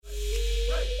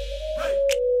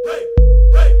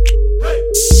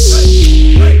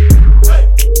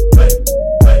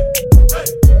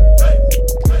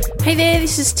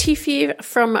Tiff here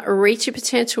from Reach Your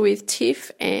Potential with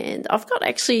Tiff, and I've got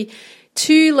actually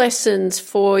 2 lessons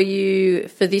for you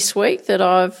for this week that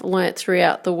I've learnt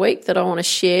throughout the week that I want to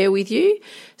share with you.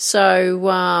 So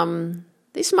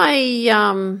this may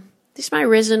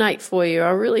resonate for you. I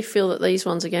really feel that these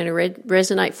ones are going to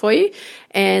resonate for you,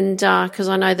 and because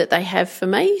I know that they have for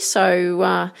me.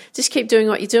 So just keep doing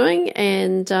what you're doing,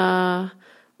 and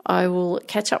I will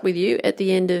catch up with you at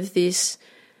the end of this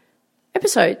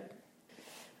episode.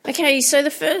 Okay, so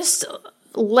the first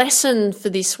lesson for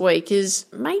this week is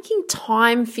making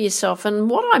time for yourself. And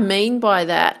what I mean by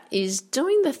that is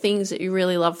doing the things that you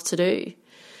really love to do.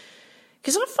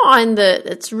 Because I find that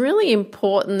it's really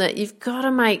important that you've got to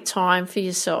make time for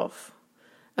yourself.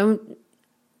 And,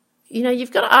 you know, you've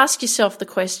got to ask yourself the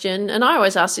question, and I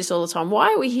always ask this all the time,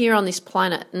 why are we here on this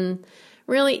planet? And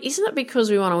really, isn't it because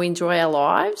we want to enjoy our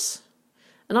lives?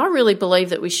 And I really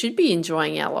believe that we should be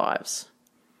enjoying our lives.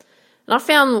 And I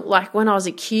found, like, when I was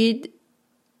a kid,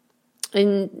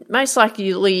 and most likely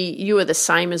you were the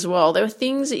same as well, there were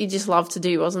things that you just loved to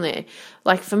do, wasn't there?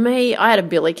 Like for me, I had a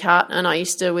billy cart, and I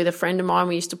used to, with a friend of mine,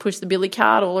 we used to push the billy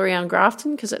cart all around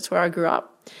Grafton because that's where I grew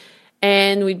up.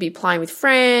 And we'd be playing with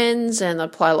friends, and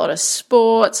I'd play a lot of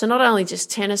sports, and not only just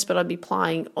tennis, but I'd be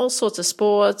playing all sorts of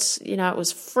sports. You know, it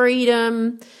was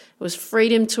freedom. It was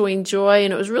freedom to enjoy,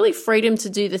 and it was really freedom to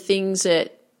do the things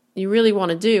that you really want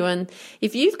to do. And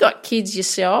if you've got kids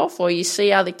yourself, or you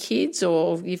see other kids,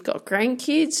 or you've got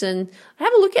grandkids, and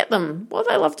have a look at them. What do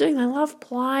they love doing? They love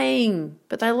playing,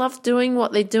 but they love doing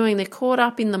what they're doing. They're caught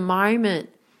up in the moment.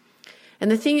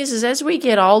 And the thing is as we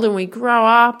get older and we grow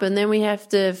up, and then we have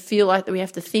to feel like that we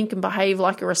have to think and behave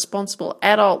like a responsible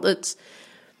adult, I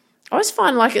always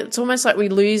find like it's almost like we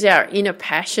lose our inner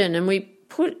passion, and we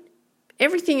put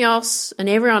everything else and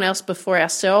everyone else before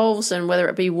ourselves, and whether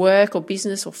it be work or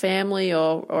business or family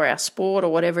or our sport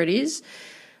or whatever it is.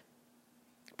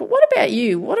 But what about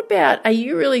you? What about, are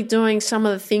you really doing some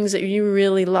of the things that you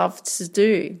really love to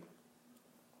do?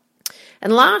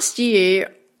 And last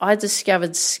year, I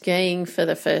discovered skiing for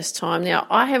the first time. Now,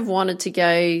 I have wanted to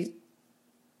go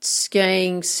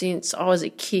skiing since I was a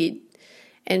kid.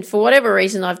 And for whatever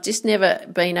reason, I've just never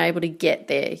been able to get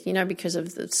there, you know, because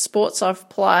of the sports I've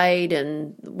played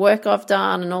and the work I've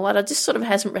done and all that. I just sort of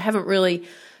haven't really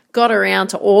got around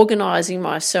to organising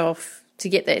myself to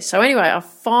get there. So anyway, I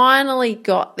finally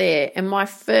got there, and my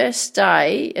first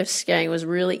day of skiing was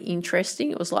really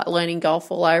interesting. It was like learning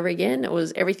golf all over again.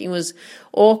 Everything was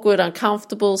awkward,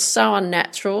 uncomfortable, so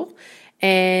unnatural.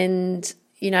 And,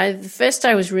 you know, the first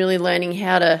day was really learning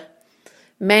how to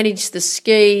manage the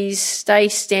skis, stay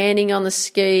standing on the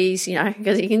skis, you know,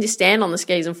 because you can just stand on the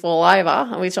skis and fall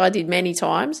over, which I did many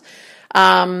times.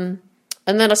 And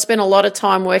then I spent a lot of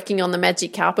time working on the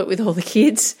magic carpet with all the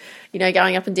kids, you know,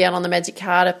 going up and down on the magic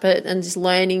carpet and just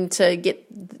learning to get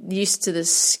used to the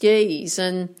skis.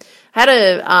 And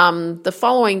the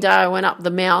following day I went up the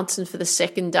mountain for the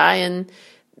second day, and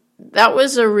that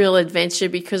was a real adventure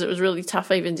because it was really tough,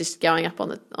 even just going up I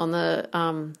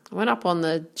went up on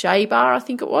the J bar, I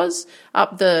think it was,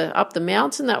 up the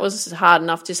mountain. That was hard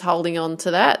enough, just holding on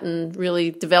to that and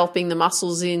really developing the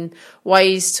muscles in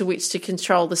ways to which to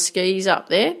control the skis up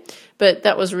there. But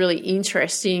that was really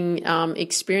interesting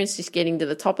experience, just getting to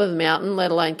the top of the mountain, let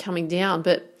alone coming down.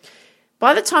 But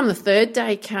by the time the third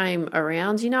day came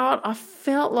around, you know what, I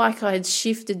felt like I had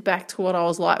shifted back to what I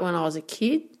was like when I was a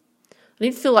kid. I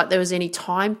didn't feel like there was any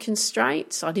time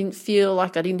constraints. I didn't feel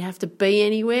like I didn't have to be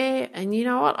anywhere. And you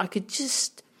know what? I could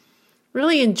just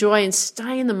really enjoy and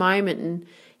stay in the moment and,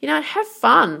 you know, have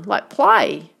fun, like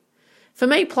play. For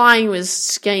me, playing was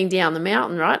skiing down the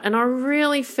mountain, right? And I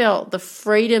really felt the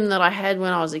freedom that I had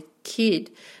when I was a kid.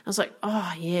 I was like,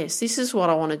 oh, yes, this is what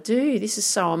I want to do. This is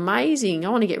so amazing. I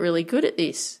want to get really good at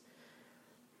this.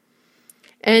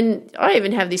 And I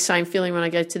even have this same feeling when I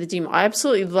go to the gym. I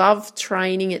absolutely love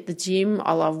training at the gym.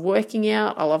 I love working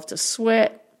out. I love to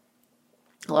sweat.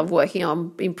 I love working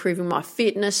on improving my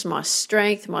fitness, my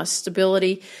strength, my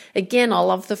stability. Again, I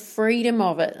love the freedom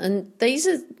of it. And this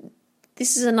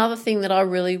is another thing that I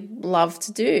really love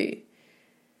to do.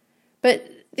 But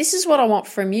this is what I want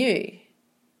from you.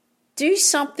 Do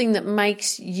something that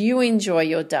makes you enjoy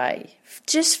your day,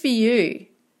 just for you.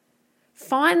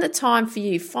 Find the time for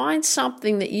you. Find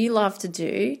something that you love to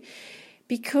do,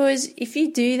 because if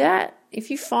you do that, if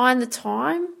you find the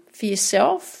time for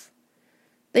yourself,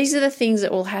 these are the things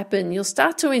that will happen. You'll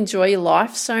start to enjoy your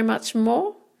life so much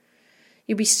more.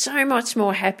 You'll be so much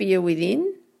more happier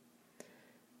within.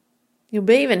 You'll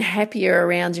be even happier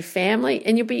around your family,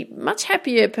 and you'll be a much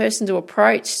happier person to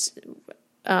approach.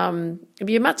 You'll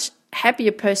be a much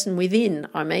happier person within,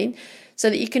 so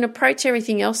that you can approach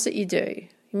everything else that you do.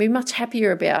 You'll be much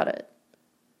happier about it.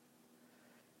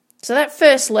 So that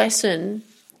first lesson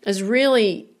is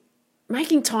really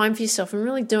making time for yourself and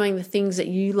really doing the things that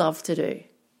you love to do.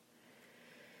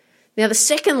 Now, the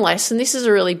second lesson, this is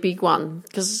a really big one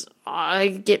because I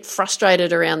get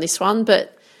frustrated around this one,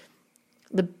 but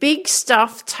the big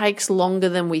stuff takes longer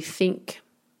than we think.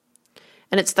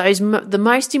 And it's the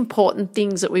most important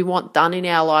things that we want done in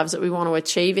our lives, that we want to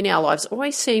achieve in our lives,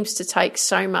 always seems to take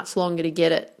so much longer to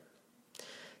get it.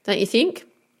 Don't you think?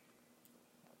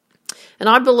 And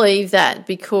I believe that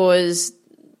because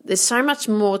there's so much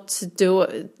more to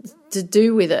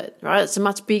do with it, right? It's a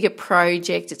much bigger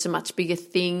project. It's a much bigger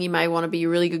thing. You may want to be a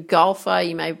really good golfer.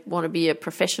 You may want to be a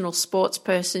professional sports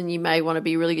person. You may want to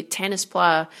be a really good tennis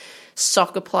player,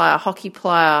 soccer player, hockey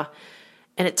player.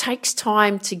 And it takes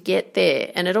time to get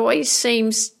there. And it always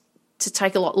seems to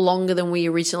take a lot longer than we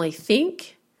originally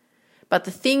think. But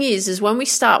the thing is when we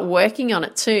start working on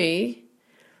it too,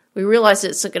 we realize that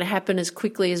it's not going to happen as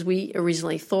quickly as we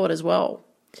originally thought as well.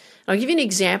 I'll give you an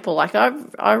example. Like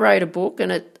I wrote a book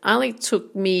and it only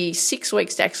took me 6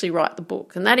 weeks to actually write the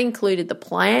book. And that included the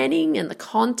planning and the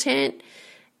content.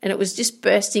 And it was just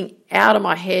bursting out of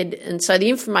my head. And so the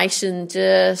information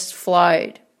just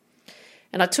flowed.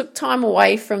 And I took time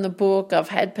away from the book. I've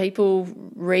had people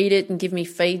read it and give me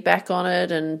feedback on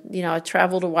it. And, I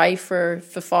traveled away for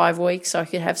 5 weeks so I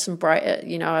could have some break.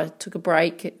 I took a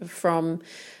break from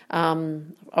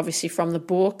obviously from the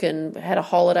book and had a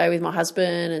holiday with my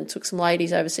husband and took some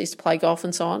ladies overseas to play golf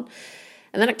and so on.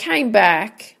 And then it came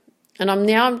back and I'm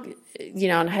now,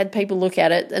 and had people look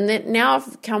at it and then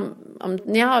I'm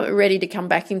now ready to come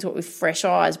back into it with fresh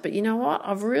eyes. But you know what?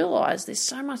 I've realised there's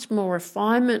so much more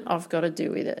refinement I've got to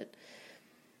do with it.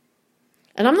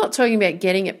 And I'm not talking about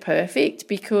getting it perfect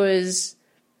because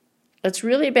it's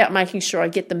really about making sure I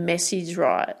get the message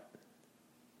right.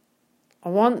 I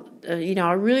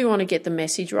really want to get the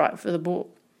message right for the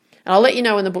book. And I'll let you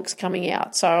know when the book's coming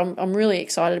out. So I'm really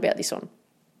excited about this one.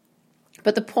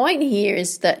 But the point here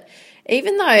is that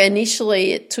even though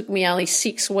initially it took me only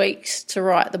 6 weeks to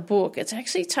write the book, it's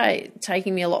actually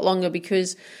taking me a lot longer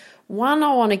because, one,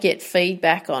 I want to get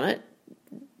feedback on it.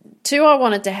 2, I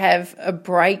wanted to have a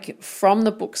break from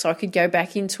the book so I could go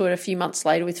back into it a few months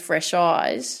later with fresh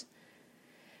eyes.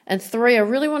 And 3, I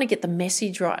really want to get the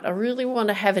message right. I really want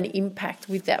to have an impact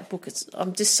with that book.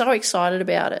 I'm just so excited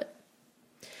about it.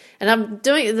 And I'm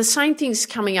doing the same things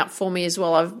coming up for me as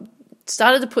well. I've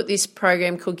started to put this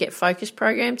program called Get Focused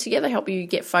program together, help you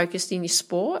get focused in your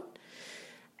sport.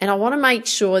 And I want to make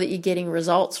sure that you're getting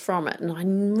results from it. And I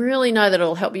really know that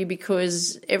it'll help you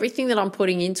because everything that I'm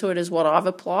putting into it is what I've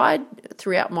applied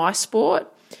throughout my sport.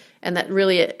 And that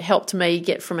really helped me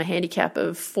get from a handicap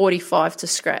of 45 to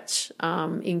scratch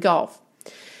in golf.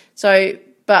 So,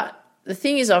 but the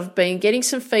thing is I've been getting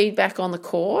some feedback on the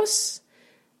course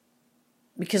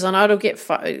because I know it'll get,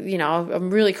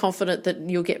 I'm really confident that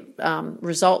you'll get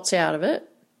results out of it.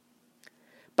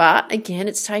 But again,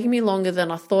 it's taken me longer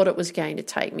than I thought it was going to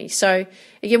take me. So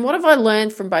again, what have I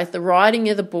learned from both the writing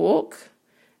of the book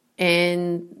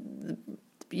and,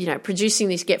 producing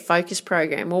this Get Focused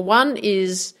program? Well, one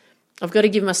is I've got to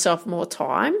give myself more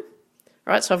time,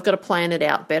 right? So I've got to plan it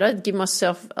out better,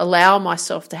 allow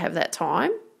myself to have that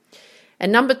time.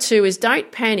 And number 2 is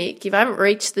don't panic if I haven't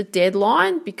reached the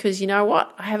deadline because you know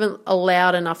what? I haven't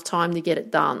allowed enough time to get it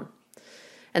done.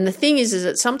 And the thing is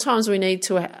that sometimes we need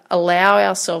to allow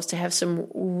ourselves to have some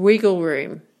wiggle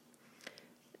room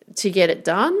to get it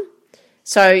done.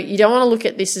 So you don't want to look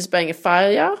at this as being a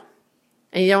failure.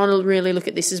 And you don't want to really look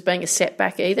at this as being a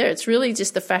setback either. It's really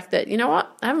just the fact that, you know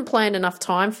what, I haven't planned enough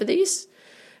time for this,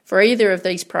 for either of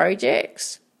these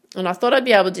projects. And I thought I'd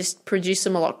be able to just produce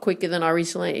them a lot quicker than I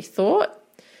originally thought.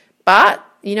 But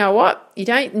you know what? You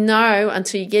don't know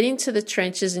until you get into the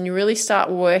trenches and you really start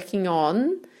working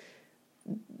on,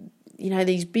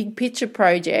 these big picture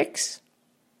projects.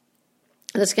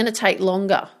 And it's going to take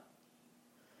longer.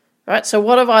 Right? So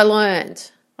what have I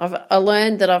learned? I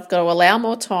learned that I've got to allow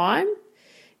more time,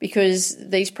 because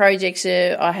these projects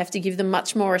I have to give them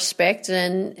much more respect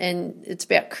and it's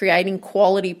about creating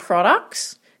quality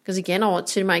products. Because again, I want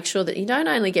to make sure that you don't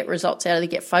only get results out of the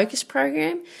Get Focused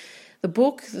program. The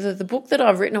book that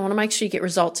I've written, I want to make sure you get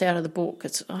results out of the book.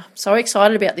 I'm so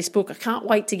excited about this book. I can't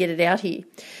wait to get it out here.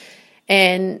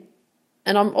 And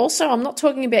I'm not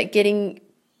talking about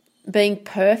being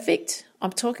perfect.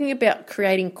 I'm talking about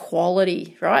creating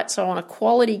quality, right? So I want a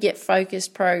quality Get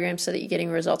Focused program so that you're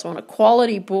getting results. I want a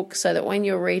quality book so that when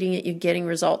you're reading it, you're getting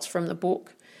results from the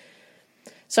book.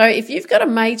 So if you've got a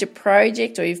major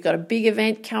project or you've got a big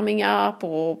event coming up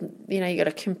or, you've got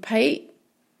to compete,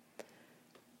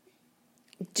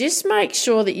 just make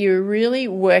sure that you're really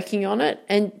working on it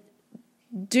and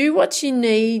do what you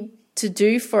need to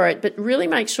do for it, but really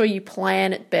make sure you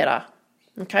plan it better.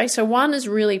 Okay, so one is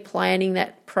really planning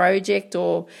that project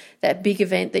or that big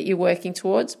event that you're working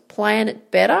towards. Plan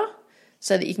it better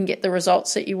so that you can get the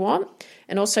results that you want,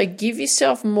 and also give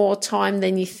yourself more time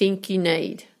than you think you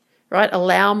need, right?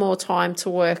 Allow more time to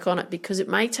work on it, because it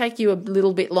may take you a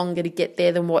little bit longer to get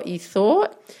there than what you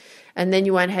thought, and then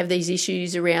you won't have these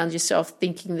issues around yourself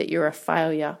thinking that you're a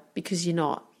failure, because you're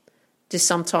not. Just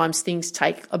sometimes things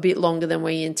take a bit longer than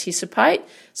we anticipate,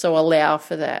 so allow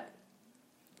for that.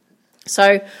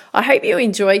 So I hope you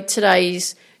enjoyed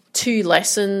today's 2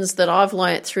 lessons that I've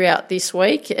learnt throughout this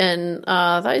week, and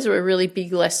those were really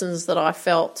big lessons that I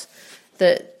felt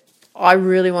that I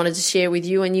really wanted to share with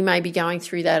you, and you may be going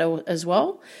through that as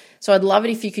well. So I'd love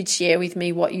it if you could share with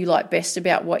me what you like best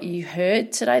about what you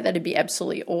heard today. That'd be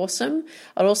absolutely awesome.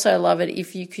 I'd also love it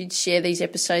if you could share these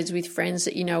episodes with friends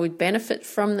that you know would benefit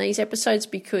from these episodes,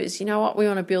 because you know what? We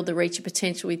want to build the Reach Your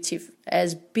Potential with Tiff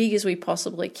as big as we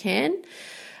possibly can.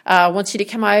 I want you to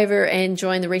come over and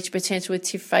join the Reach Your Potential with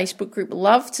Tiff Facebook group.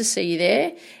 Love to see you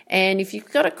there. And if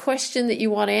you've got a question that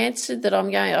you want answered that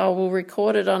I will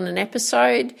record it on an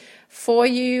episode for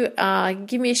you,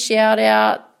 give me a shout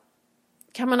out.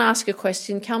 Come and ask a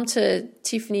question. Come to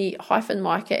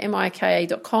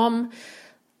Tiffany-Mika.com.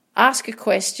 Ask a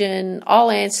question.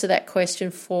 I'll answer that question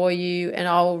for you, and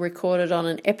I'll record it on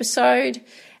an episode.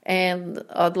 And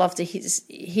I'd love to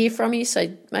hear from you,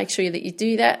 so make sure that you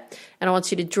do that. And I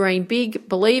want you to dream big,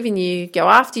 believe in you, go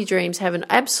after your dreams, have an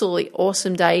absolutely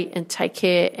awesome day, and take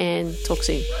care, and talk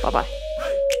soon. Bye-bye.